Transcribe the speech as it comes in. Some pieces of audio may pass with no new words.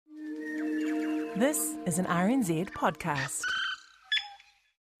This is an RNZ podcast.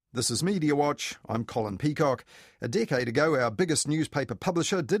 This is Mediawatch. I'm Colin Peacock. A decade ago, our biggest newspaper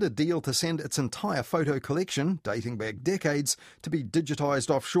publisher did a deal to send its entire photo collection, dating back decades, to be digitised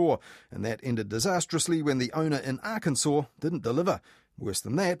offshore, and that ended disastrously when the owner in Arkansas didn't deliver. Worse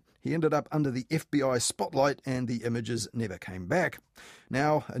than that, he ended up under the FBI spotlight and the images never came back.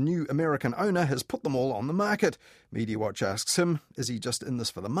 Now, a new American owner has put them all on the market. Mediawatch asks him, is he just in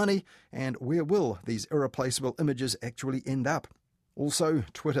this for the money? And where will these irreplaceable images actually end up? Also,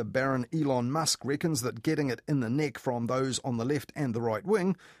 Twitter baron Elon Musk reckons that getting it in the neck from those on the left and the right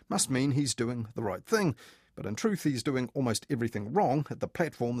wing must mean he's doing the right thing. But in truth, he's doing almost everything wrong at the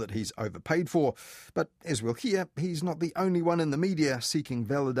platform that he's overpaid for. But as we'll hear, he's not the only one in the media seeking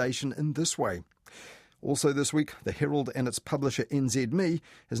validation in this way. Also this week, the Herald and its publisher NZME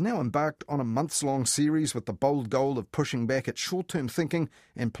has now embarked on a months-long series with the bold goal of pushing back at short-term thinking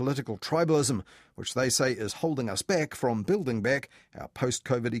and political tribalism, which they say is holding us back from building back our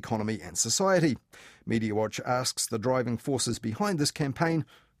post-COVID economy and society. Mediawatch asks the driving forces behind this campaign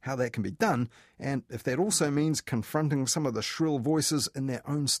how that can be done, and if that also means confronting some of the shrill voices in their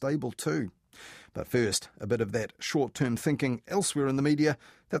own stable too. But first, a bit of that short-term thinking elsewhere in the media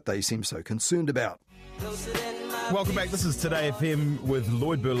that they seem so concerned about. Welcome back. This is Today FM with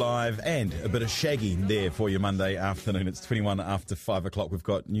Lloyd Burr Live and a bit of Shaggy there for your Monday afternoon. It's 21 after 5 o'clock. We've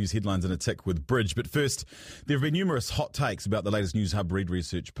got news headlines in a tick with Bridge. But first, there have been numerous hot takes about the latest News Hub Read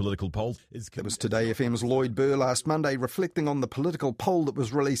Research political poll. It was Today FM's Lloyd Burr last Monday reflecting on the political poll that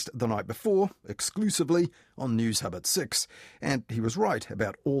was released the night before, exclusively on News Hub at 6. And he was right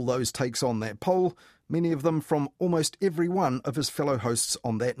about all those takes on that poll, many of them from almost every one of his fellow hosts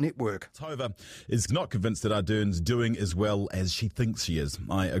on that network. Tova is not convinced that Ardern's doing as well as she thinks she is.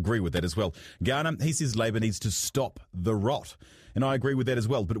 I agree with that as well. Garner, he says Labour needs to stop the rot. And I agree with that as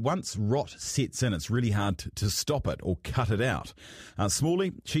well. But once rot sets in, it's really hard to stop it or cut it out.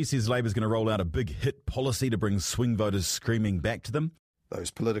 Smalley, she says Labour's going to roll out a big hit policy to bring swing voters screaming back to them.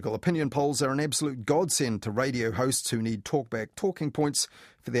 Those political opinion polls are an absolute godsend to radio hosts who need talkback talking points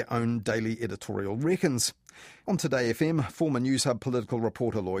for their own daily editorial reckons. On Today FM, former News Hub political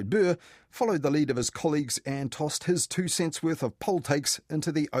reporter Lloyd Burr followed the lead of his colleagues and tossed his 2 cents worth of poll takes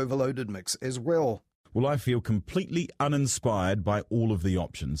into the overloaded mix as well. Well, I feel completely uninspired by all of the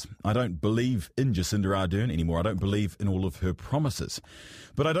options. I don't believe in Jacinda Ardern anymore. I don't believe in all of her promises.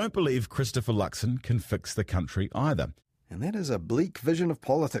 But I don't believe Christopher Luxon can fix the country either. And that is a bleak vision of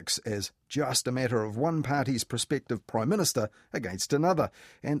politics as just a matter of one party's prospective Prime Minister against another.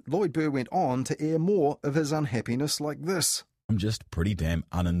 And Lloyd Burr went on to air more of his unhappiness like this. I'm just pretty damn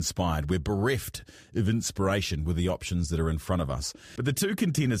uninspired. We're bereft of inspiration with the options that are in front of us. But the two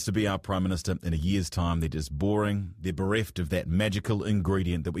contenders to be our Prime Minister in a year's time, they're just boring. They're bereft of that magical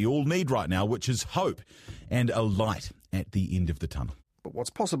ingredient that we all need right now, which is hope and a light at the end of the tunnel. But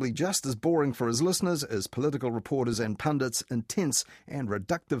what's possibly just as boring for his listeners is political reporters and pundits' intense and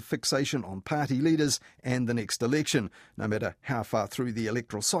reductive fixation on party leaders and the next election, no matter how far through the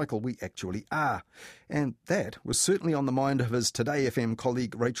electoral cycle we actually are. And that was certainly on the mind of his Today FM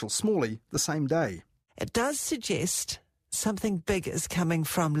colleague Rachel Smalley the same day. It does suggest something big is coming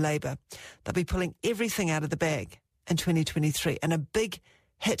from Labour. They'll be pulling everything out of the bag in 2023, and a big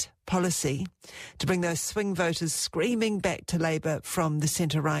hit policy to bring those swing voters screaming back to Labour from the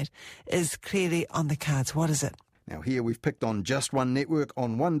centre-right is clearly on the cards. What is it? Now here we've picked on just one network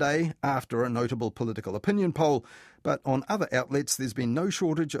on one day after a notable political opinion poll, but on other outlets there's been no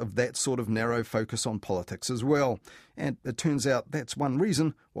shortage of that sort of narrow focus on politics as well. And it turns out that's one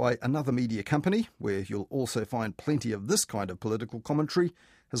reason why another media company, where you'll also find plenty of this kind of political commentary,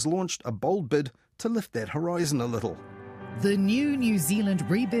 has launched a bold bid to lift that horizon a little. The new New Zealand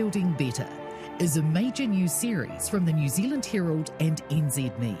Rebuilding Better is a major news series from the New Zealand Herald and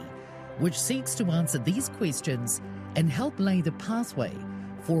NZME, which seeks to answer these questions and help lay the pathway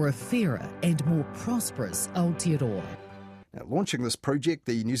for a fairer and more prosperous Aotearoa. Now, launching this project,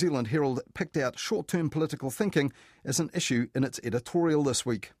 the New Zealand Herald picked out short-term political thinking as an issue in its editorial this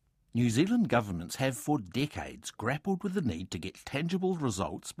week. New Zealand governments have for decades grappled with the need to get tangible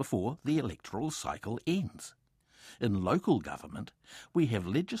results before the electoral cycle ends. In local government, we have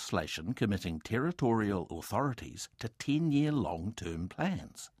legislation committing territorial authorities to 10-year long-term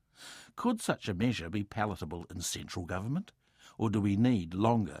plans. Could such a measure be palatable in central government, or do we need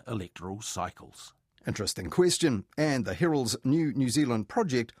longer electoral cycles? Interesting question. And the Herald's new New Zealand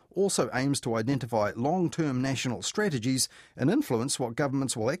project also aims to identify long-term national strategies and influence what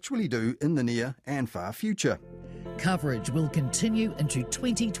governments will actually do in the near and far future. Coverage will continue into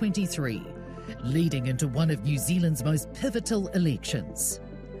 2023, leading into one of New Zealand's most pivotal elections.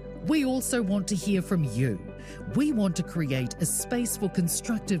 We also want to hear from you. We want to create a space for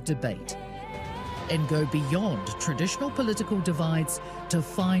constructive debate and go beyond traditional political divides to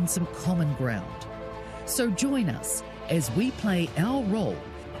find some common ground. So join us as we play our role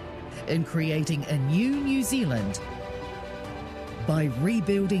in creating a new New Zealand by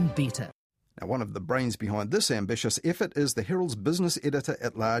rebuilding better. Now, one of the brains behind this ambitious effort is the Herald's business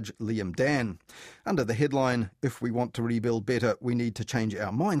editor-at-large, Liam Dan. Under the headline, "If we want to rebuild better, we need to change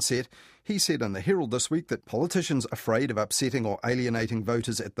our mindset," he said in the Herald this week that politicians afraid of upsetting or alienating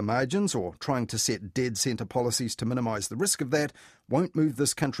voters at the margins or trying to set dead-centre policies to minimise the risk of that won't move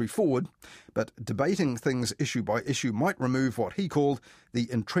this country forward. But debating things issue by issue might remove what he called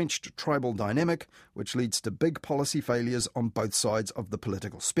the entrenched tribal dynamic, which leads to big policy failures on both sides of the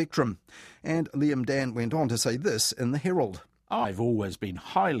political spectrum. And Liam Dan went on to say this in the Herald. I've always been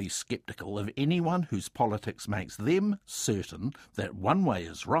highly sceptical of anyone whose politics makes them certain that one way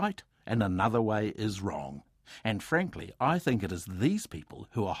is right and another way is wrong. And frankly, I think it is these people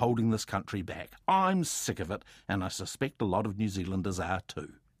who are holding this country back. I'm sick of it, and I suspect a lot of New Zealanders are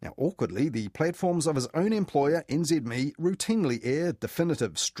too. Now, awkwardly, the platforms of his own employer, NZME, routinely air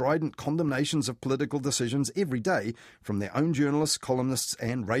definitive, strident condemnations of political decisions every day from their own journalists, columnists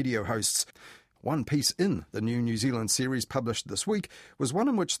and radio hosts. One piece in the new New Zealand series published this week was one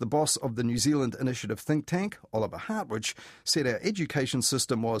in which the boss of the New Zealand Initiative think tank, Oliver Hartwich, said our education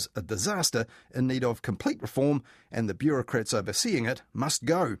system was a disaster in need of complete reform and the bureaucrats overseeing it must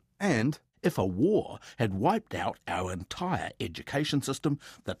go. And if a war had wiped out our entire education system,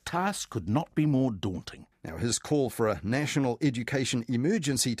 the task could not be more daunting. Now, his call for a national education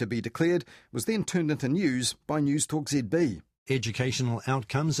emergency to be declared was then turned into news by Newstalk ZB. Educational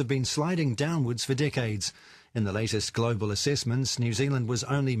outcomes have been sliding downwards for decades. In the latest global assessments, New Zealand was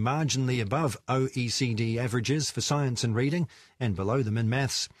only marginally above OECD averages for science and reading and below them in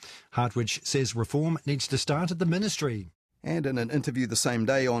maths. Hartwich says reform needs to start at the ministry. And in an interview the same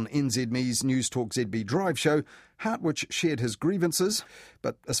day on NZME's Newstalk ZB Drive show, Hartwich shared his grievances,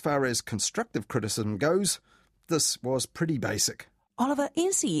 but as far as constructive criticism goes, this was pretty basic. Oliver,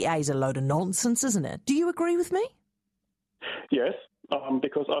 NCEA's a load of nonsense, isn't it? Do you agree with me? Yes,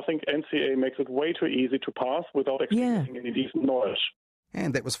 because I think NCA makes it way too easy to pass without experiencing any decent knowledge.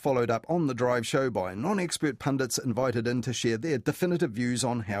 And that was followed up on the Drive show by non-expert pundits invited in to share their definitive views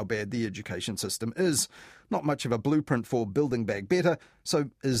on how bad the education system is. Not much of a blueprint for building back better, so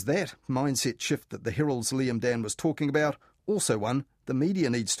is that mindset shift that the Herald's Liam Dan was talking about also one the media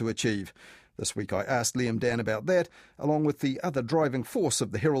needs to achieve? This week I asked Liam Dan about that, along with the other driving force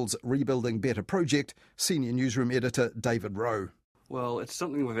of the Herald's Rebuilding Better project, senior newsroom editor David Rowe. Well, it's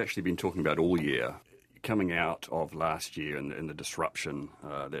something we've actually been talking about all year. Coming out of last year and the disruption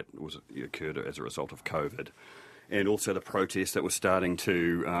that occurred as a result of COVID, and also the protests that were starting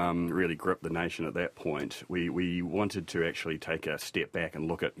to really grip the nation at that point, we wanted to actually take a step back and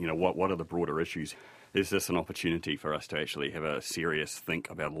look at, what are the broader issues. Is this an opportunity for us to actually have a serious think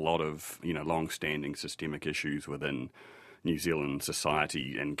about a lot of, long-standing systemic issues within New Zealand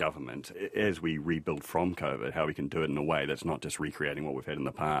society and government as we rebuild from COVID, how we can do it in a way that's not just recreating what we've had in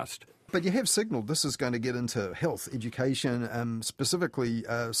the past. But you have signalled this is going to get into health, education, specifically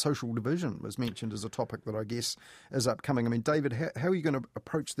social division was mentioned as a topic that I guess is upcoming. I mean, David, how are you going to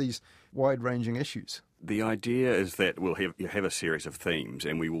approach these wide-ranging issues? The idea is that we'll have a series of themes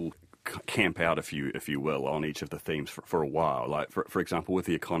and we will camp out, if you will, on each of the themes for a while. Like, for example, with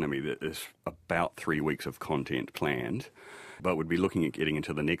the economy, there's about 3 weeks of content planned, but we'd be looking at getting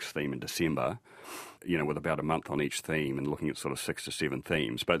into the next theme in December, with about a month on each theme and looking at sort of 6 to 7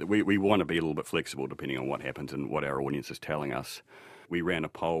 themes. But we want to be a little bit flexible depending on what happens and what our audience is telling us. We ran a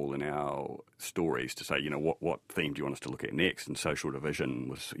poll in our stories to say, what theme do you want us to look at next? And social division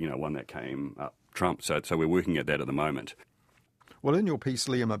was, one that came up trump. So we're working at that at the moment. Well, in your piece,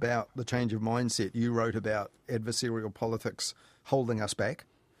 Liam, about the change of mindset, you wrote about adversarial politics holding us back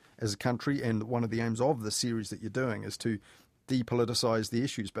as a country, and one of the aims of the series that you're doing is to depoliticise the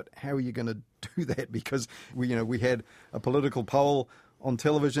issues. But how are you going to do that? Because we had a political poll on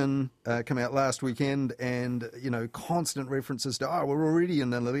television come out last weekend, and constant references to we're already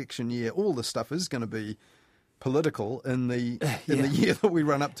in an election year. All this stuff is going to be political in the year that we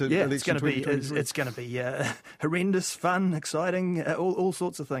run up to election 2023. It's going to be horrendous, fun, exciting, all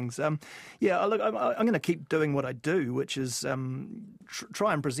sorts of things. Look, I'm going to keep doing what I do, which is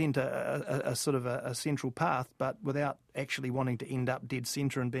try and present a sort of a central path, but without actually wanting to end up dead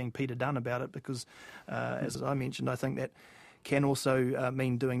centre and being Peter Dunn about it, because as I mentioned, I think that can also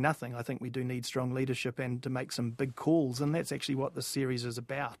mean doing nothing. I think we do need strong leadership and to make some big calls, and that's actually what this series is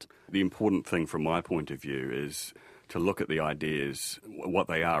about. The important thing from my point of view is to look at the ideas, what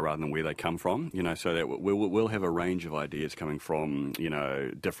they are rather than where they come from, so that we'll have a range of ideas coming from,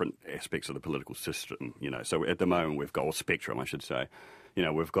 different aspects of the political system, So at the moment we've got, or spectrum, I should say,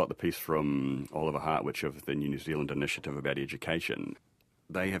 we've got the piece from Oliver Hartwich of the New Zealand Initiative about education.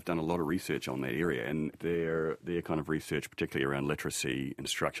 They have done a lot of research on that area, and their kind of research, particularly around literacy and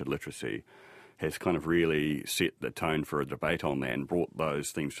structured literacy, has kind of really set the tone for a debate on that and brought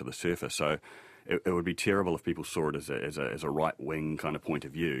those themes to the surface. So it would be terrible if people saw it as a right-wing kind of point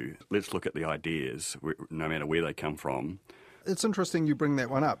of view. Let's look at the ideas, no matter where they come from. It's interesting you bring that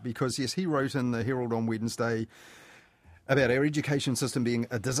one up because, yes, he wrote in the Herald on Wednesday about our education system being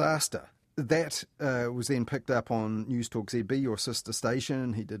a disaster. That was then picked up on News Talk ZB, your sister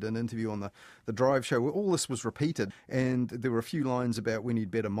station. He did an interview on the Drive show where all this was repeated, and there were a few lines about we need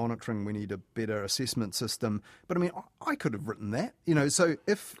better monitoring, we need a better assessment system. But I mean, I could have written that, So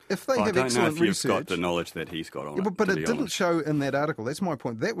if they have excellent research, I don't know if you've got the knowledge that he's got on it. But it didn't show in that article. That's my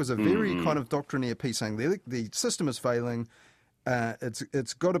point. That was a very kind of doctrinaire piece saying the system is failing.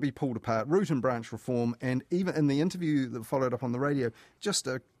 It's got to be pulled apart, root and branch reform, and even in the interview that followed up on the radio, just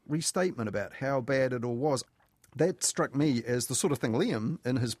a restatement about how bad it all was. That struck me as the sort of thing Liam,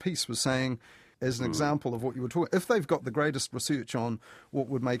 in his piece, was saying as an example of what you were talking. If they've got the greatest research on what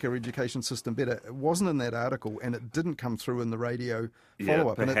would make our education system better, it wasn't in that article, and it didn't come through in the radio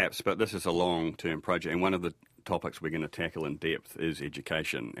follow-up. Yeah, perhaps, but this is a long-term project, and one of the topics we're going to tackle in depth is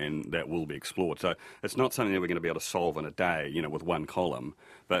education, and that will be explored. So it's not something that we're going to be able to solve in a day, with one column,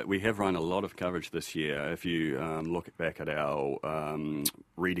 but we have run a lot of coverage this year. If you look back at our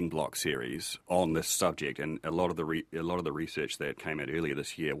reading block series on this subject, and a lot of the research that came out earlier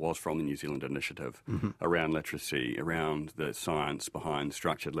this year was from the New Zealand Initiative around literacy, around the science behind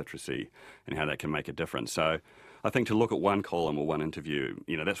structured literacy, and how that can make a difference. So I think to look at one column or one interview,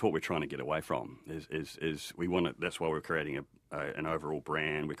 that's what we're trying to get away from. Is we want it. That's why we're creating an overall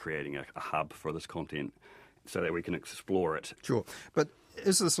brand. We're creating a hub for this content, so that we can explore it. Sure, but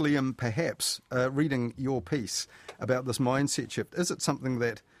is this, Liam, perhaps reading your piece about this mindset shift? Is it something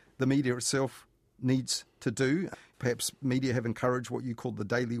that the media itself needs to do? Perhaps media have encouraged what you call the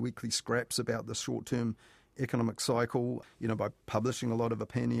daily, weekly scraps about the short-term economic cycle, by publishing a lot of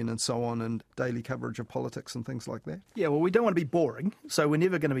opinion and so on, and daily coverage of politics and things like that? Yeah, well, we don't want to be boring, so we're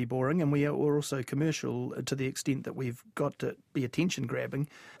never going to be boring, and we're also commercial to the extent that we've got to be attention-grabbing.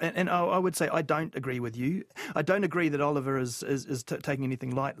 And I would say I don't agree with you. I don't agree that Oliver is taking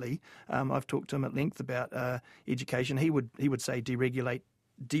anything lightly. I've talked to him at length about education. He would say deregulate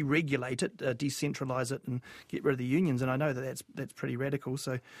it, decentralise it, and get rid of the unions. And I know that's pretty radical.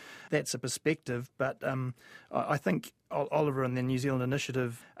 So that's a perspective. But I think Oliver and the New Zealand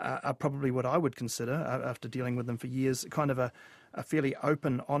Initiative are probably what I would consider, after dealing with them for years, kind of a fairly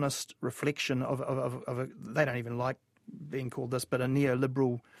open, honest reflection of a, they don't even like being called this, but a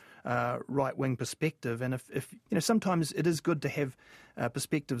neoliberal right-wing perspective. And if sometimes it is good to have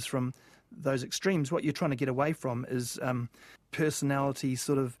perspectives from those extremes. What you're trying to get away from is personality,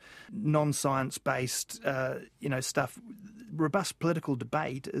 sort of non-science-based, stuff. Robust political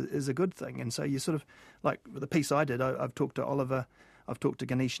debate is a good thing. And so you sort of, like the piece I did, I've talked to Oliver, I've talked to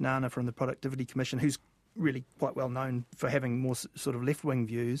Ganesh Nana from the Productivity Commission, who's really quite well known for having more sort of left-wing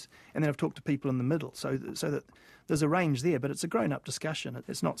views, and then I've talked to people in the middle, so that there's a range there, but it's a grown-up discussion.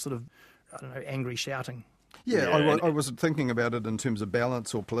 It's not sort of, angry shouting. Yeah, I wasn't thinking about it in terms of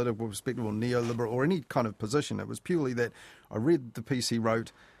balance or political perspective or neoliberal or any kind of position. It was purely that I read the piece he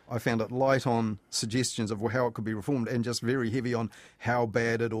wrote, I found it light on suggestions of how it could be reformed and just very heavy on how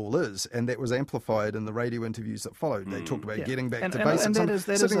bad it all is. And that was amplified in the radio interviews that followed. They talked about getting back to basics. And I'm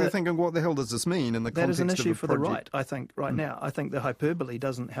sitting there thinking, what the hell does this mean in the context of the project? That is an issue for the right, I think, right now. I think the hyperbole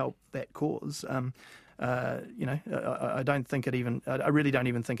doesn't help that cause. I don't think it even. I really don't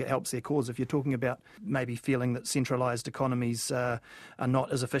even think it helps their cause. If you're talking about maybe feeling that centralised economies are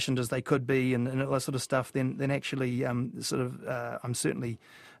not as efficient as they could be, and all that sort of stuff, then actually, I'm certainly.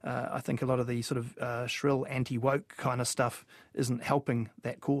 I think a lot of the sort of shrill anti-woke kind of stuff isn't helping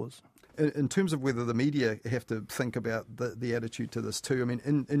that cause. In terms of whether the media have to think about the attitude to this too, I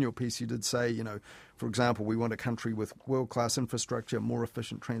mean, in your piece you did say, for example, we want a country with world-class infrastructure, more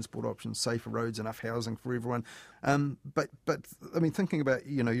efficient transport options, safer roads, enough housing for everyone. But I mean, thinking about,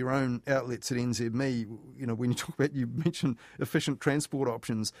 your own outlets at NZME, when you talk about, you mentioned efficient transport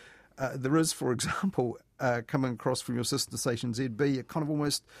options, there is, for example, coming across from your sister station ZB, a kind of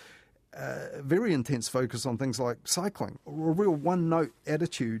almost very intense focus on things like cycling, or a real one-note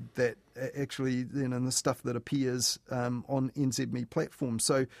attitude that actually then in the stuff that appears on NZME platforms.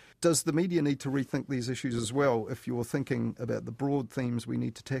 So does the media need to rethink these issues as well if you're thinking about the broad themes we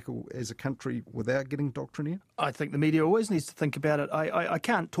need to tackle as a country without getting doctrinaire? I think the media always needs to think about it. I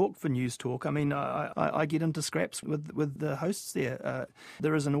can't talk for News Talk. I mean, I get into scraps with the hosts there.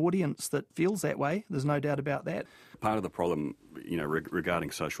 There is an audience that feels that way. There's no doubt about that. Part of the problem,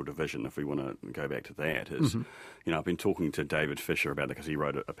 regarding social division, if we want to go back to that, is, I've been talking to David Fisher about that because he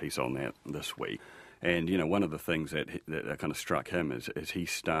wrote a piece on that this week. And, one of the things that kind of struck him is he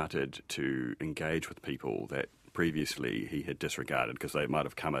started to engage with people that previously he had disregarded because they might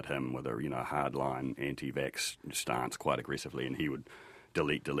have come at him with a, hardline anti-vax stance quite aggressively, and he would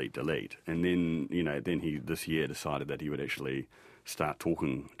delete. And then, then he this year decided that he would actually start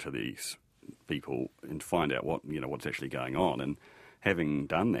talking to these people and find out what's actually going on. And having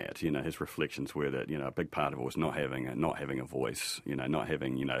done that, his reflections were that, a big part of it was not having a voice, not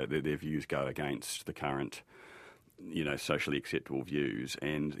having, their views go against the current, socially acceptable views.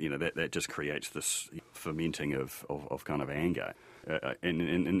 And, that just creates this fermenting of kind of anger.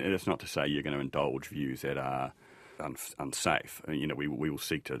 And it's not to say you're going to indulge views that are unsafe. We will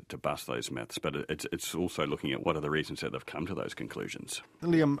seek to bust those myths, but it's also looking at what are the reasons that they've come to those conclusions.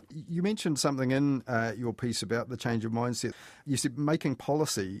 Liam, you mentioned something in your piece about the change of mindset. You said making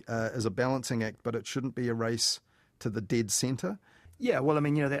policy is a balancing act, but it shouldn't be a race to the dead centre. Yeah, well, I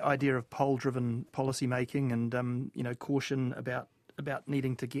mean, that idea of poll-driven policy making and caution about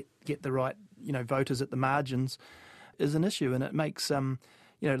needing to get the right voters at the margins is an issue, and it makes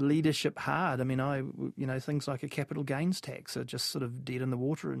leadership hard. I mean, things like a capital gains tax are just sort of dead in the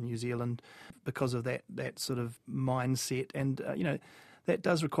water in New Zealand because of that sort of mindset. And, that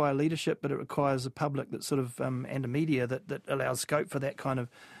does require leadership, but it requires a public that sort of, and a media that allows scope for that kind of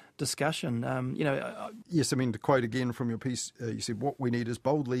discussion. Yes, I mean, to quote again from your piece, you said, what we need is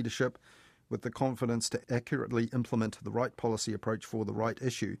bold leadership with the confidence to accurately implement the right policy approach for the right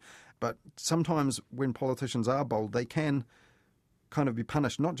issue. But sometimes when politicians are bold, they can kind of be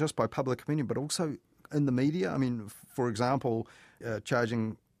punished, not just by public opinion, but also in the media. I mean, for example,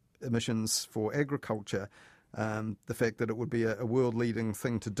 charging emissions for agriculture, the fact that it would be a world-leading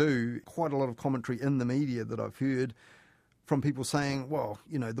thing to do, quite a lot of commentary in the media that I've heard from people saying, well,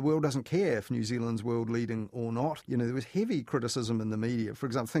 the world doesn't care if New Zealand's world-leading or not. There was heavy criticism in the media. For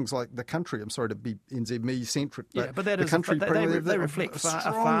example, things like The Country, I'm sorry to be NZME-centric, but that The is Country... They reflect a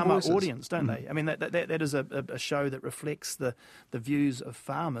farmer voices. Audience, don't they? I mean, that is a show that reflects the views of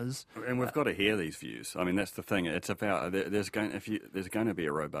farmers. And we've got to hear these views. I mean, that's the thing. It's about... There's going to be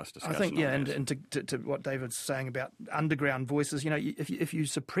a robust discussion. I think, and to what David's saying about underground voices, if you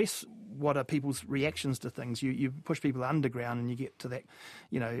suppress what are people's reactions to things, you push people underground and you get to that,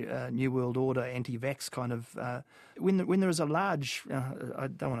 New World Order, anti-vax kind of... when there is a large... I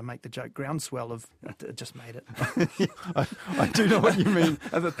don't want to make the joke groundswell of... I just made it. I do know what you mean.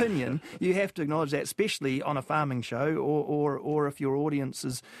 Of opinion, you have to acknowledge that, especially on a farming show or if your audience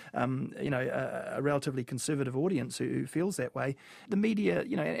is, a relatively conservative audience who feels that way. The media,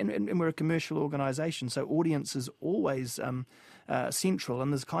 and we're a commercial organisation, so audience is always... central,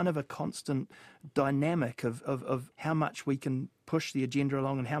 and there's kind of a constant dynamic of how much we can push the agenda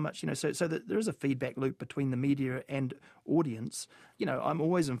along and how much, so that there is a feedback loop between the media and audience. I'm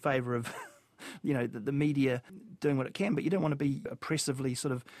always in favour of the media doing what it can, but you don't want to be oppressively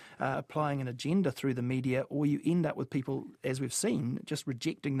sort of applying an agenda through the media, or you end up with people, as we've seen, just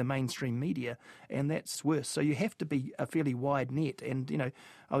rejecting the mainstream media, and that's worse. So you have to be a fairly wide net, and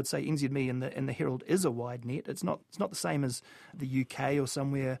I would say NZME and the Herald is a wide net. It's not the same as the UK or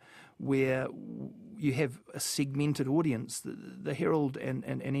somewhere where you have a segmented audience. The Herald and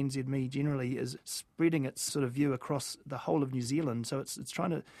NZME generally is spreading its sort of view across the whole of New Zealand. So it's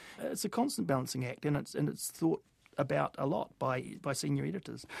a constant balancing act, and it's thought about a lot by senior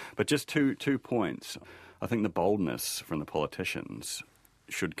editors. But just two points. I think the boldness from the politicians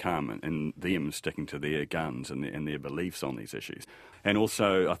should come in them sticking to their guns and their beliefs on these issues. And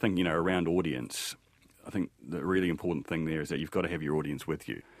also, I think, around audience, I think the really important thing there is that you've got to have your audience with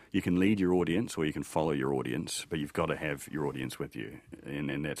you. You can lead your audience or you can follow your audience, but you've got to have your audience with you.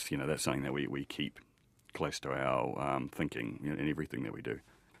 And that's, that's something that we keep close to our thinking in everything that we do.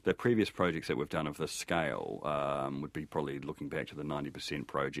 The previous projects that we've done of this scale would be probably looking back to the 90%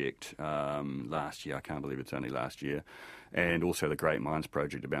 project last year. I can't believe it's only last year. And also the Great Minds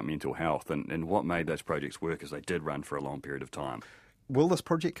project about mental health. And what made those projects work is they did run for a long period of time. Will this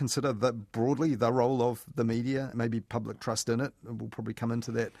project consider broadly the role of the media, maybe public trust in it? We'll probably come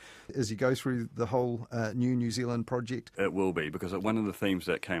into that as you go through the whole New Zealand project. It will be, because one of the themes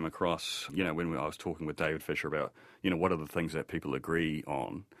that came across, when I was talking with David Fisher about, what are the things that people agree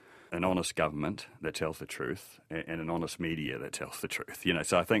on, an honest government that tells the truth and an honest media that tells the truth.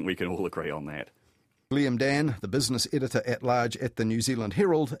 So I think we can all agree on that. Liam Dan, the business editor-at-large at the New Zealand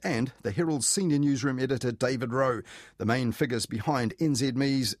Herald, and the Herald's senior newsroom editor David Rowe, the main figures behind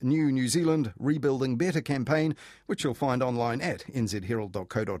NZME's new New Zealand Rebuilding Better campaign, which you'll find online at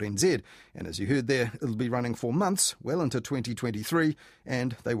nzherald.co.nz. And as you heard there, it'll be running for months, well into 2023,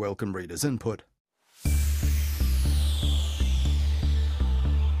 and they welcome readers' input.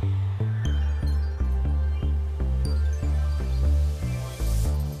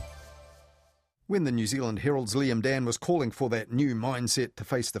 When the New Zealand Herald's Liam Dan was calling for that new mindset to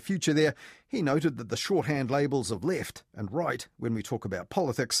face the future there, he noted that the shorthand labels of left and right, when we talk about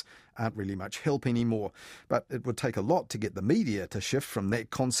politics, aren't really much help anymore. But it would take a lot to get the media to shift from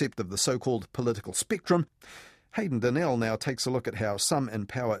that concept of the so-called political spectrum. Hayden Donnell now takes a look at how some in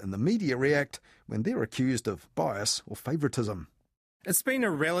power in the media react when they're accused of bias or favouritism. It's been a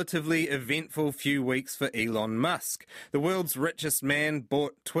relatively eventful few weeks for Elon Musk. The world's richest man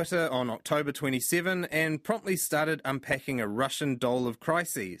bought Twitter on October 27 and promptly started unpacking a Russian doll of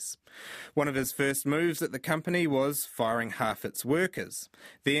crises. One of his first moves at the company was firing half its workers.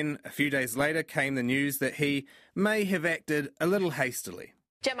 Then, a few days later, came the news that he may have acted a little hastily.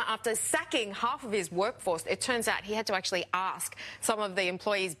 Gemma, after sacking half of his workforce, it turns out he had to actually ask some of the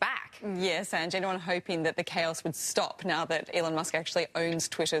employees back. Yes, and anyone hoping that the chaos would stop now that Elon Musk actually owns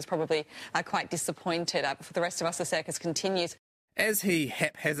Twitter is probably quite disappointed. But for the rest of us, the circus continues. As he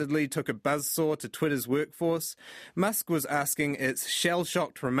haphazardly took a buzzsaw to Twitter's workforce, Musk was asking its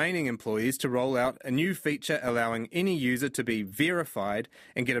shell-shocked remaining employees to roll out a new feature allowing any user to be verified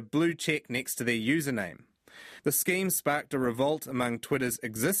and get a blue check next to their username. The scheme sparked a revolt among Twitter's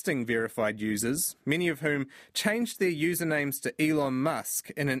existing verified users, many of whom changed their usernames to Elon Musk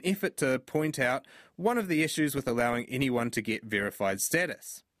in an effort to point out one of the issues with allowing anyone to get verified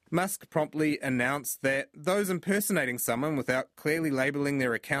status. Musk promptly announced that those impersonating someone without clearly labelling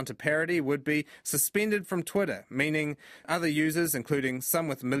their account a parody would be suspended from Twitter, meaning other users, including some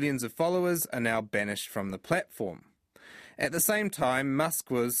with millions of followers, are now banished from the platform. At the same time, Musk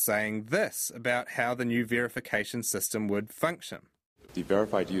was saying this about how the new verification system would function. The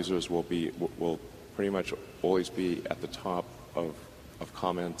verified users will pretty much always be at the top of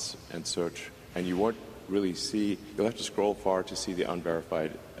comments and search, and you won't really see, you'll have to scroll far to see the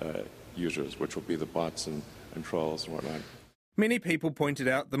unverified users, which will be the bots and trolls and whatnot. Many people pointed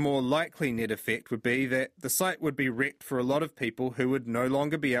out the more likely net effect would be that the site would be wrecked for a lot of people who would no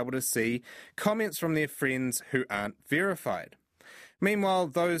longer be able to see comments from their friends who aren't verified. Meanwhile,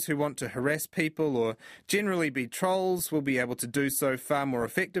 those who want to harass people or generally be trolls will be able to do so far more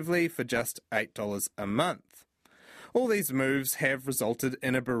effectively for just $8 a month. All these moves have resulted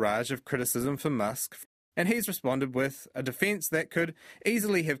in a barrage of criticism for Musk, and he's responded with a defence that could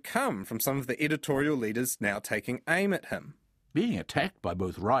easily have come from some of the editorial leaders now taking aim at him. Being attacked by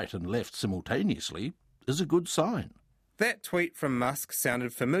both right and left simultaneously is a good sign. That tweet from Musk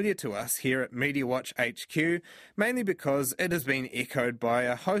sounded familiar to us here at Mediawatch HQ, mainly because it has been echoed by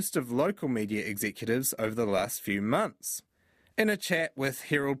a host of local media executives over the last few months. In a chat with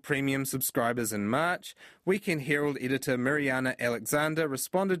Herald Premium subscribers in March, Weekend Herald editor Mariana Alexander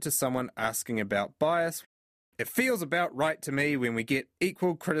responded to someone asking about bias. It feels about right to me when we get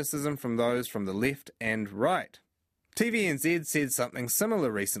equal criticism from those from the left and right. TVNZ said something similar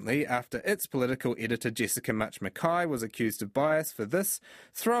recently after its political editor Jessica Much-Mackay was accused of bias for this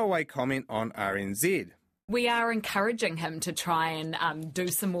throwaway comment on RNZ. We are encouraging him to try and do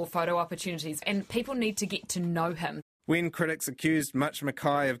some more photo opportunities, and people need to get to know him. When critics accused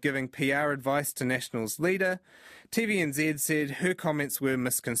Much-Mackay of giving PR advice to National's leader, TVNZ said her comments were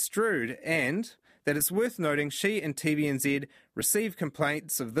misconstrued and that it's worth noting she and TVNZ receive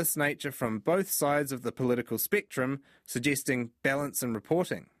complaints of this nature from both sides of the political spectrum, suggesting balance in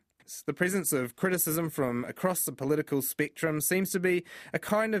reporting. The presence of criticism from across the political spectrum seems to be a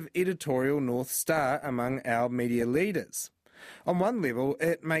kind of editorial North Star among our media leaders. On one level,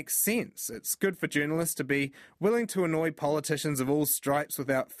 it makes sense. It's good for journalists to be willing to annoy politicians of all stripes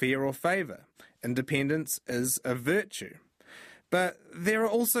without fear or favour. Independence is a virtue. But there are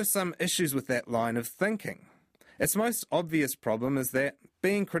also some issues with that line of thinking. Its most obvious problem is that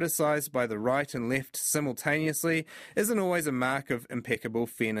being criticised by the right and left simultaneously isn't always a mark of impeccable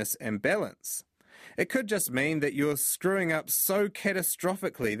fairness and balance. It could just mean that you're screwing up so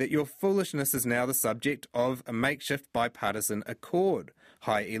catastrophically that your foolishness is now the subject of a makeshift bipartisan accord.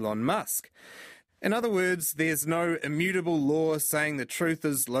 Hi, Elon Musk. In other words, there's no immutable law saying the truth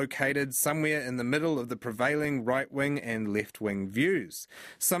is located somewhere in the middle of the prevailing right-wing and left-wing views.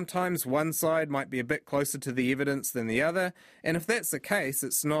 Sometimes one side might be a bit closer to the evidence than the other, and if that's the case,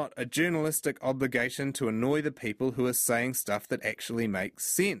 it's not a journalistic obligation to annoy the people who are saying stuff that actually makes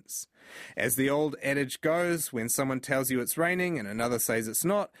sense. As the old adage goes, when someone tells you it's raining and another says it's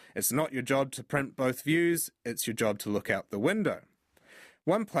not your job to print both views, it's your job to look out the window.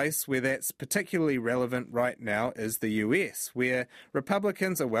 One place where that's particularly relevant right now is the US, where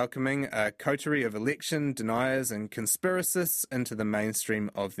Republicans are welcoming a coterie of election deniers and conspiracists into the mainstream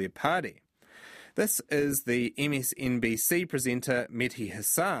of their party. This is the MSNBC presenter Mehdi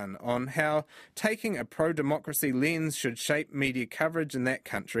Hasan on how taking a pro-democracy lens should shape media coverage in that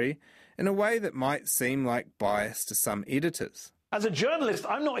country in a way that might seem like bias to some editors. As a journalist,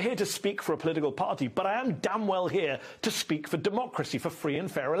 I'm not here to speak for a political party, but I am damn well here to speak for democracy, for free and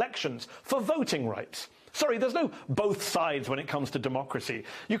fair elections, for voting rights. Sorry, there's no both sides when it comes to democracy.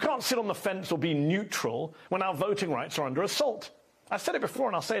 You can't sit on the fence or be neutral when our voting rights are under assault. I've said it before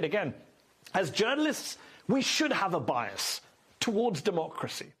and I'll say it again. As journalists, we should have a bias towards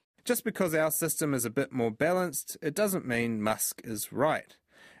democracy. Just because our system is a bit more balanced, it doesn't mean Musk is right.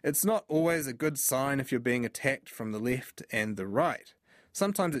 It's not always a good sign if you're being attacked from the left and the right.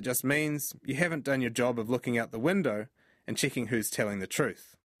 Sometimes it just means you haven't done your job of looking out the window and checking who's telling the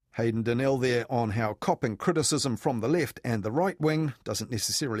truth. Hayden Donnell there on how copping criticism from the left and the right wing doesn't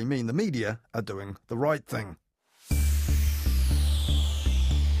necessarily mean the media are doing the right thing.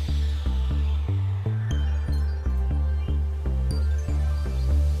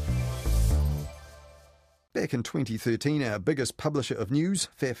 Back in 2013, our biggest publisher of news,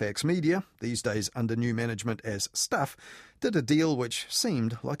 Fairfax Media, these days under new management as Stuff, did a deal which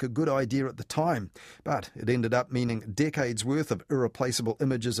seemed like a good idea at the time, but it ended up meaning decades' worth of irreplaceable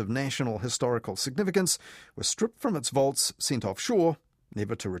images of national historical significance were stripped from its vaults, sent offshore,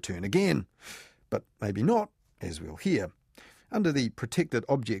 never to return again. But maybe not, as we'll hear. Under the Protected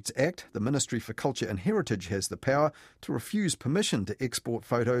Objects Act, the Ministry for Culture and Heritage has the power to refuse permission to export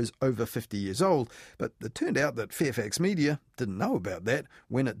photos over 50 years old, but it turned out that Fairfax Media didn't know about that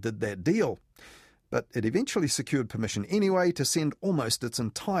when it did that deal. But it eventually secured permission anyway to send almost its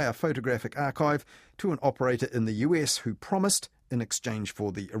entire photographic archive to an operator in the US who promised, in exchange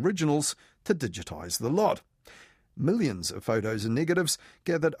for the originals, to digitise the lot. Millions of photos and negatives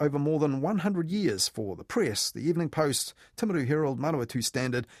gathered over more than 100 years for the Press, the Evening Post, Timaru Herald, Manawatu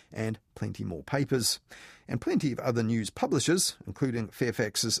Standard and plenty more papers. And plenty of other news publishers, including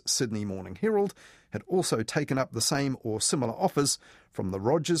Fairfax's Sydney Morning Herald, had also taken up the same or similar offers from the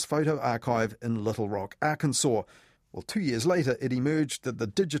Rogers Photo Archive in Little Rock, Arkansas. Well, 2 years later it emerged that the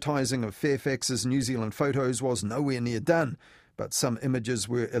digitising of Fairfax's New Zealand photos was nowhere near done, but some images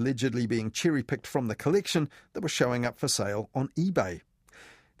were allegedly being cherry-picked from the collection that were showing up for sale on eBay.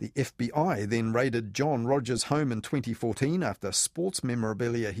 The FBI then raided John Rogers' home in 2014 after sports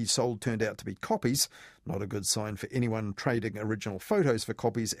memorabilia he sold turned out to be copies, not a good sign for anyone trading original photos for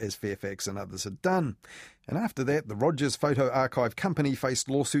copies as Fairfax and others had done. And after that, the Rogers Photo Archive Company faced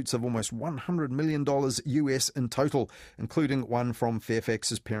lawsuits of almost $100 million US in total, including one from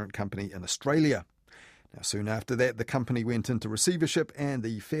Fairfax's parent company in Australia. Now, soon after that, the company went into receivership and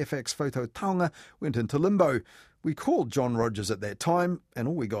the Fairfax Photo Taonga went into limbo. We called John Rogers at that time, and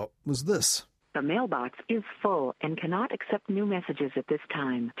all we got was this. The mailbox is full and cannot accept new messages at this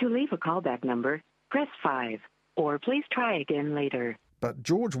time. To leave a callback number, press 5, or please try again later. But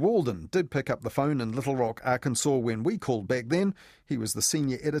George Walden did pick up the phone in Little Rock, Arkansas when we called back then. He was the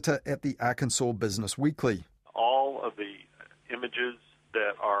senior editor at the Arkansas Business Weekly. All of the images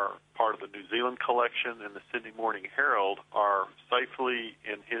that are part of the New Zealand collection and the Sydney Morning Herald are safely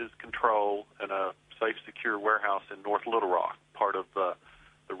in his control in a safe, secure warehouse in North Little Rock, part of the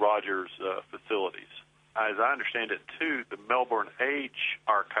Rogers facilities. As I understand it, too, the Melbourne Age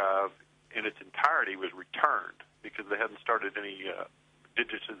archive in its entirety was returned because they hadn't started any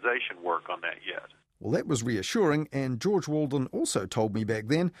digitization work on that yet. Well, that was reassuring, and George Walden also told me back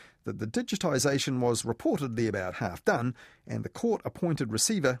then that the digitisation was reportedly about half done, and the court-appointed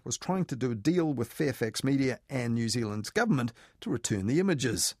receiver was trying to do a deal with Fairfax Media and New Zealand's government to return the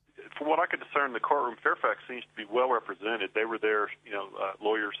images. From what I could discern, the courtroom, Fairfax seems to be well represented. They were there,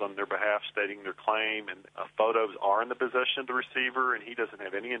 lawyers on their behalf stating their claim, and photos are in the possession of the receiver, and he doesn't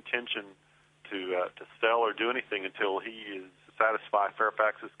have any intention to sell or do anything until he is satisfied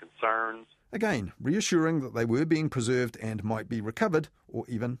Fairfax's concerns. Again, reassuring that they were being preserved and might be recovered or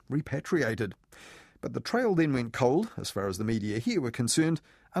even repatriated. But the trail then went cold, as far as the media here were concerned,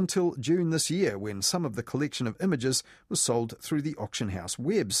 until June this year, when some of the collection of images was sold through the auction house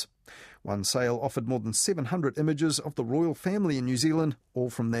webs. One sale offered more than 700 images of the royal family in New Zealand, all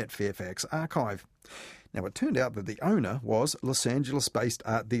from that Fairfax archive. Now, it turned out that the owner was Los Angeles-based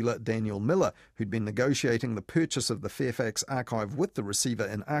art dealer Daniel Miller, who'd been negotiating the purchase of the Fairfax archive with the receiver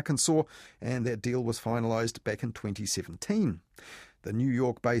in Arkansas, and that deal was finalised back in 2017. The New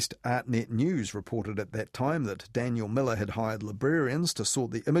York-based ArtNet News reported at that time that Daniel Miller had hired librarians to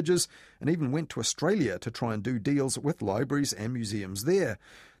sort the images and even went to Australia to try and do deals with libraries and museums there.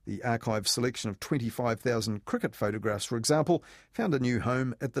 The archive's selection of 25,000 cricket photographs, for example, found a new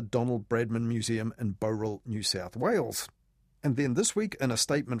home at the Donald Bradman Museum in Bowral, New South Wales. And then this week, in a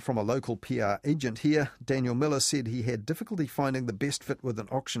statement from a local PR agent here, Daniel Miller said he had difficulty finding the best fit with an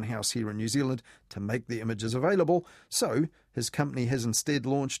auction house here in New Zealand to make the images available, so his company has instead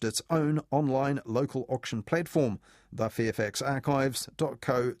launched its own online local auction platform,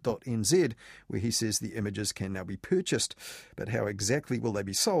 thefairfaxarchives.co.nz, where he says the images can now be purchased. But how exactly will they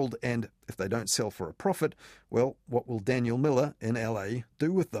be sold, and if they don't sell for a profit, well, what will Daniel Miller in LA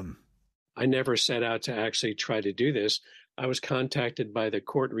do with them? I never set out to actually try to do this. I was contacted by the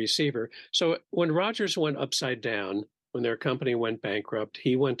court receiver. So when Rogers went upside down, when their company went bankrupt,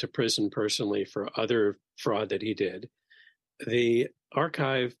 he went to prison personally for other fraud that he did. The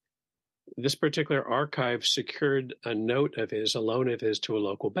archive, this particular archive, secured a note of his, a loan of his to a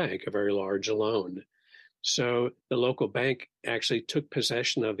local bank, a very large loan. So the local bank actually took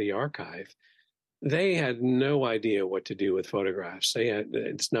possession of the archive. They had no idea what to do with photographs.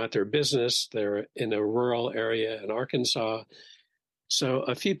 It's not their business. They're in a rural area in Arkansas. So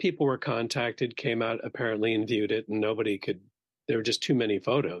a few people were contacted, came out apparently and viewed it, and there were just too many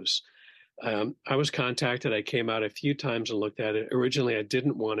photos. I was contacted. I came out a few times and looked at it. Originally, I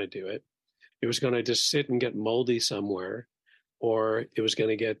didn't want to do it. It was going to just sit and get moldy somewhere, or it was going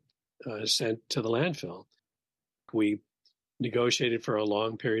to get sent to the landfill. We negotiated for a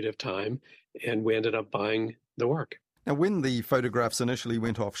long period of time, and we ended up buying the work. Now, when the photographs initially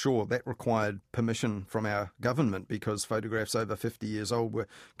went offshore, that required permission from our government because photographs over 50 years old were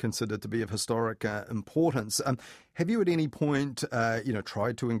considered to be of historic importance. Have you at any point,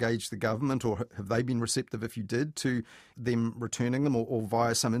 tried to engage the government, or have they been receptive, if you did, to them returning them or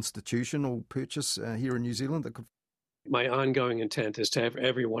via some institution or purchase here in New Zealand that could... My ongoing intent is to have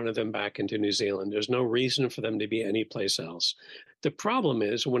every one of them back into New Zealand. There's no reason for them to be anyplace else. The problem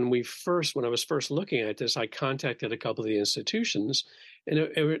is when I was first looking at this, I contacted a couple of the institutions, and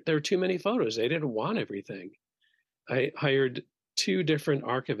there were too many photos. They didn't want everything. I hired 2 different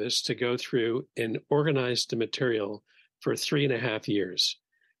archivists to go through and organize the material for 3.5 years,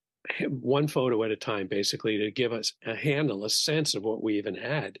 one photo at a time, basically, to give us a handle, a sense of what we even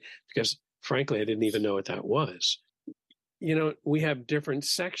had, because frankly, I didn't even know what that was. We have different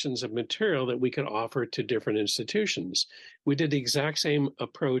sections of material that we could offer to different institutions. We did the exact same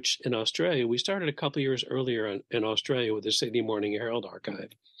approach in Australia. We started a couple of years earlier in Australia with the Sydney Morning Herald archive.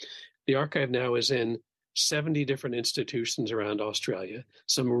 The archive now is in 70 different institutions around Australia,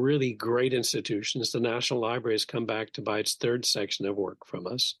 some really great institutions. The National Library has come back to buy its 3rd section of work from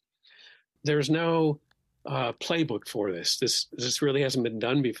us. There's no playbook for this. This really hasn't been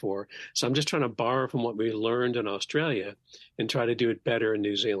done before. So I'm just trying to borrow from what we learned in Australia and try to do it better in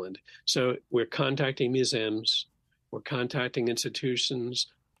New Zealand. So we're contacting museums, we're contacting institutions,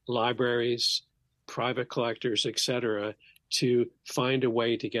 libraries, private collectors, etc., to find a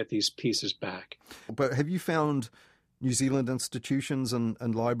way to get these pieces back. But have you found New Zealand institutions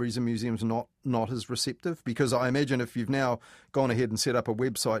and libraries and museums not as receptive? Because I imagine if you've now gone ahead and set up a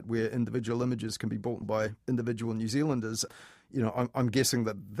website where individual images can be bought by individual New Zealanders, I'm guessing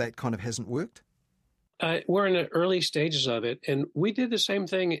that kind of hasn't worked? We're in the early stages of it, and we did the same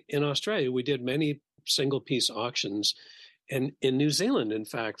thing in Australia. We did many single-piece auctions. And in New Zealand, in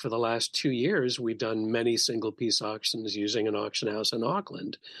fact, for the last 2 years, we've done many single-piece auctions using an auction house in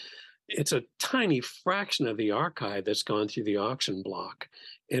Auckland. It's a tiny fraction of the archive that's gone through the auction block,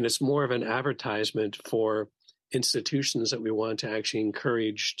 and it's more of an advertisement for institutions that we want to actually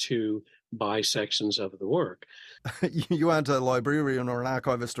encourage to buy sections of the work. You aren't a librarian or an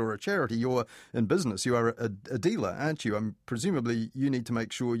archivist or a charity. You're in business. You are a dealer, aren't you? Presumably you need to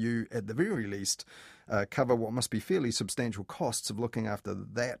make sure you, at the very least, cover what must be fairly substantial costs of looking after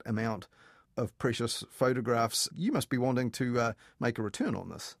that amount of precious photographs. You must be wanting to make a return on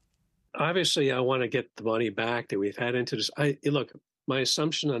this. Obviously, I want to get the money back that we've had into this. Look, my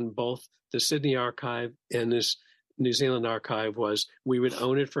assumption on both the Sydney Archive and this New Zealand archive was we would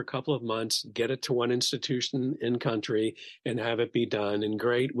own it for a couple of months, get it to one institution in country, and have it be done. And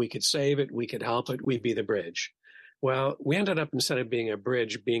great, we could save it, we could help it, we'd be the bridge. Well, we ended up, instead of being a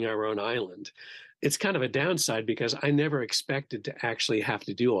bridge, being our own island. It's kind of a downside because I never expected to actually have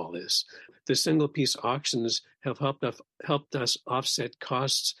to do all this. The single piece auctions have helped us offset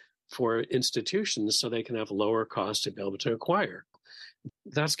costs for institutions so they can have lower costs to be able to acquire.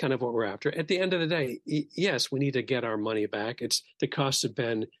 That's kind of what we're after. At the end of the day, yes, we need to get our money back. The costs have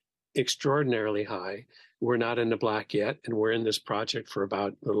been extraordinarily high. We're not in the black yet, and we're in this project for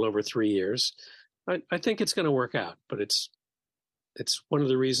about a little over 3 years. I think it's going to work out, but it's one of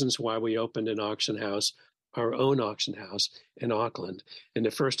the reasons why we opened an auction house, our own auction house in Auckland. And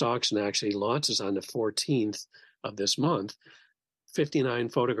the first auction actually launches on the 14th of this month. 59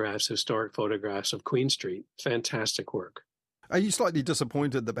 photographs, historic photographs of Queen Street. Fantastic work. Are you slightly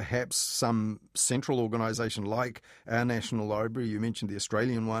disappointed that perhaps some central organisation like our National Library, you mentioned the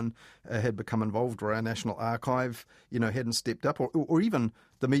Australian one, had become involved, or our National Archive, hadn't stepped up, or even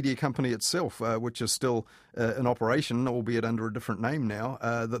the media company itself, which is still in operation, albeit under a different name now,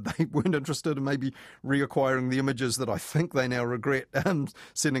 that they weren't interested in maybe reacquiring the images that I think they now regret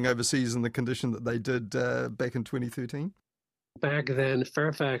sending overseas in the condition that they did back in 2013? Back then,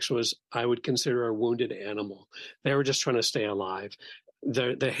 Fairfax was, I would consider, a wounded animal. They were just trying to stay alive.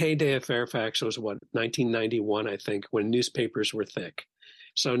 The heyday of Fairfax was, 1991, I think, when newspapers were thick.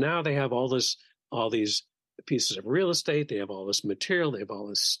 So now they have all these pieces of real estate, they have all this material, they have all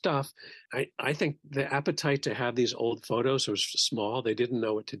this stuff. I think the appetite to have these old photos was small. They didn't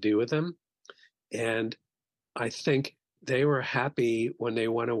know what to do with them. And I think they were happy when they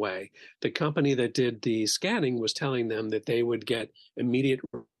went away. The company that did the scanning was telling them that they would get immediate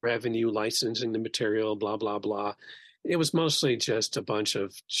revenue licensing the material, blah, blah, blah. It was mostly just a bunch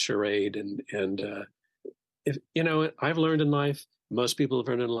of charade. And if I've learned in life, most people have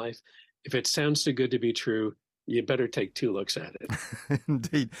learned in life, if it sounds too good to be true, you better take two looks at it.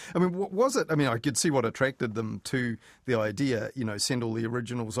 Indeed. I mean, what was it? I mean, I could see what attracted them to the idea, send all the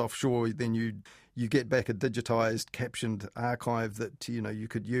originals offshore, then you get back a digitized, captioned archive that, you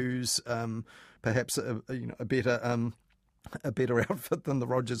could use, perhaps a better outfit than the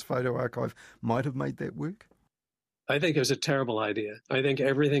Rogers Photo Archive might have made that work. I think it was a terrible idea. I think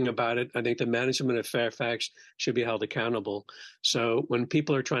everything about it, I think the management of Fairfax should be held accountable. So when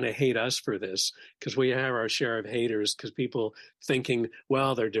people are trying to hate us for this, because we have our share of haters, because people thinking,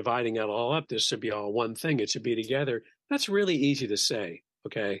 well, they're dividing it all up, this should be all one thing, it should be together. That's really easy to say,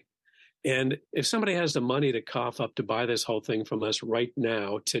 okay? And if somebody has the money to cough up to buy this whole thing from us right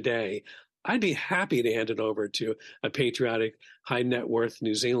now, today, I'd be happy to hand it over to a patriotic, high net worth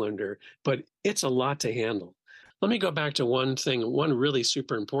New Zealander, but it's a lot to handle. Let me go back to one really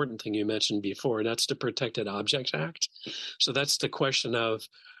super important thing you mentioned before, and that's the Protected Objects Act. So that's the question of,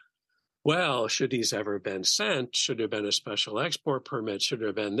 well, should these ever have been sent? Should there have been a special export permit? Should there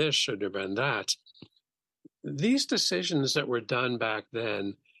have been this? Should there have been that? These decisions that were done back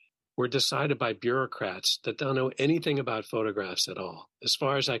then were decided by bureaucrats that don't know anything about photographs at all. As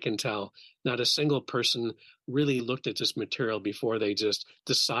far as I can tell, not a single person really looked at this material before they just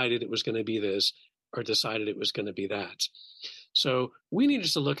decided it was going to be this or decided it was going to be that. So we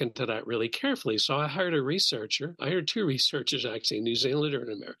needed to look into that really carefully. So I hired a researcher. I hired two researchers, actually, a New Zealander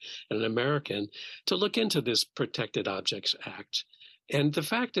and an American, to look into this Protected Objects Act. And the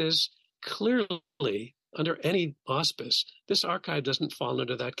fact is, clearly, under any auspice, this archive doesn't fall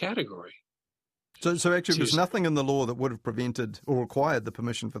under that category. So actually, there's nothing in the law that would have prevented or required the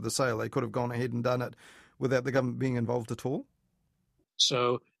permission for the sale. They could have gone ahead and done it without the government being involved at all?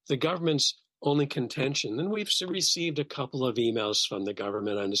 So the government's only contention, and we've received a couple of emails from the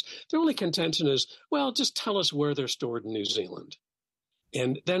government on this, their only contention is, well, just tell us where they're stored in New Zealand.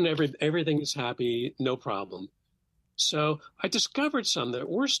 And then everything is happy, no problem. So I discovered some that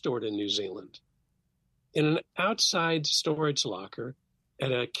were stored in New Zealand in an outside storage locker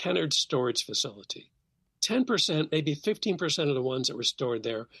at a Kennard storage facility. 10%, maybe 15% of the ones that were stored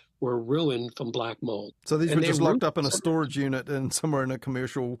there were ruined from black mold. So these were just locked up in a storage unit and somewhere in a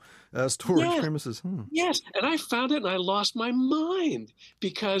commercial storage premises. Yes, and I found it and I lost my mind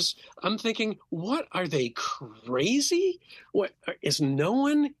because I'm thinking, what, are they crazy? What, is no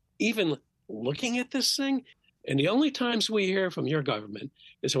one even looking at this thing? And the only times we hear from your government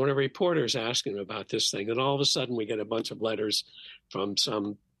is when a reporter is asking about this thing, and all of a sudden we get a bunch of letters from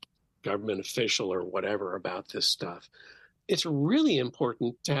some government official or whatever about this stuff. It's really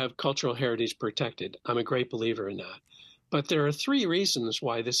important to have cultural heritage protected. I'm a great believer in that. But there are three reasons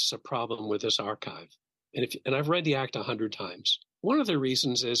why this is a problem with this archive. And I've read the Act 100 times. One of the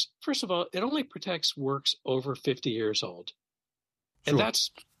reasons is, first of all, it only protects works over 50 years old. Sure. And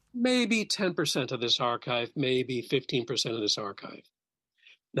that's maybe 10% of this archive, maybe 15% of this archive.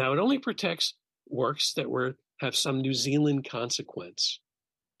 Now, it only protects works that have some New Zealand consequence.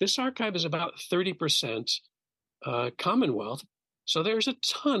 This archive is about 30% Commonwealth, so there's a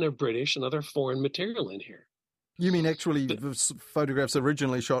ton of British and other foreign material in here. You mean actually the photographs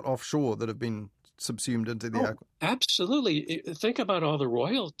originally shot offshore that have been subsumed into the archive? Absolutely. Think about all the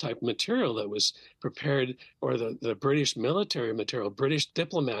royal type material that was prepared, or the British military material, British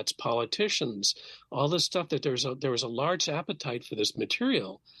diplomats, politicians, all this stuff that there was a large appetite for this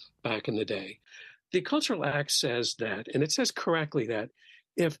material back in the day. The Cultural Act says that, and it says correctly that,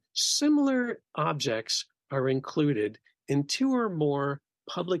 if similar objects are included in 2 or more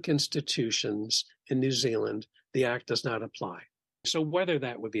public institutions in New Zealand, the Act does not apply. So whether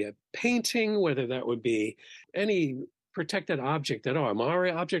that would be a painting, whether that would be any protected object at all, a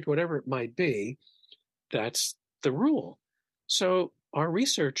Maori object, whatever it might be, that's the rule. So our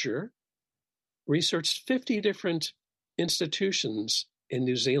researcher researched 50 different institutions in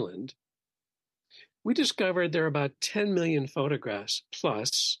New Zealand. We discovered there are about 10 million photographs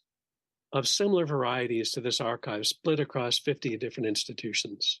plus of similar varieties to this archive split across 50 different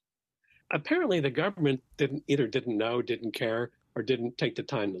institutions. Apparently the government didn't know, didn't care, or didn't take the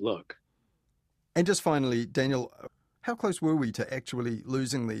time to look. And just finally, Daniel, how close were we to actually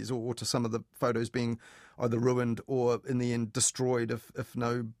losing these, or to some of the photos being either ruined or in the end destroyed if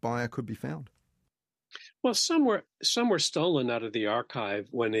no buyer could be found? Well, some were stolen out of the archive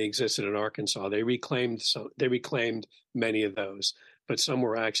when they existed in Arkansas. They reclaimed many of those, but some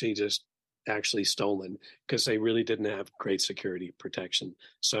were actually stolen because they really didn't have great security protection.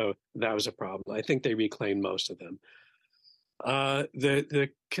 So that was a problem. I think they reclaimed most of them. The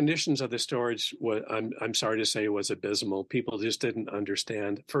conditions of the storage, I'm sorry to say, was abysmal. People just didn't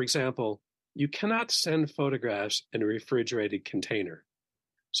understand. For example, you cannot send photographs in a refrigerated container.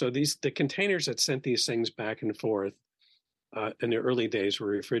 So the containers that sent these things back and forth in the early days were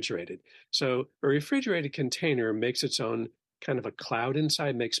refrigerated. So a refrigerated container makes its own kind of a cloud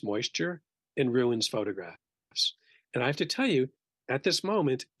inside, makes moisture, and ruins photographs. And I have to tell you, at this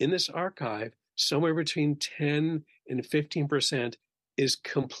moment in this archive, somewhere between 10 and 15% is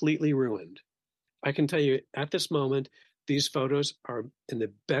completely ruined. I can tell you at this moment, these photos are in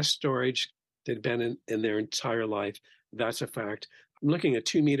the best storage they've been in their entire life. That's a fact. I'm looking at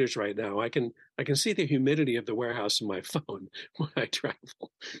 2 meters right now. I can see the humidity of the warehouse in my phone when I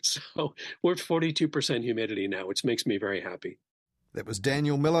travel. So we're at 42% humidity now, which makes me very happy. That was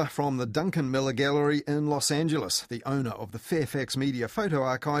Daniel Miller from the Duncan Miller Gallery in Los Angeles, the owner of the Fairfax Media Photo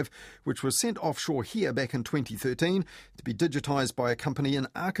Archive, which was sent offshore here back in 2013 to be digitised by a company in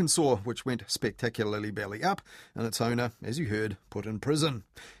Arkansas, which went spectacularly belly up, and its owner, as you heard, put in prison.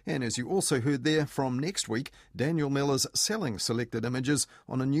 And as you also heard there, from next week, Daniel Miller's selling selected images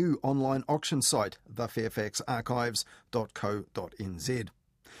on a new online auction site, thefairfaxarchives.co.nz.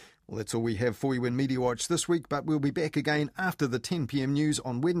 Well, that's all we have for you in Mediawatch this week, but we'll be back again after the 10 p.m. news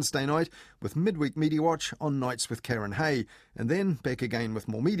on Wednesday night with Midweek Mediawatch on Nights with Karen Hay, and then back again with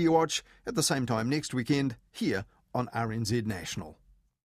more Mediawatch at the same time next weekend here on RNZ National.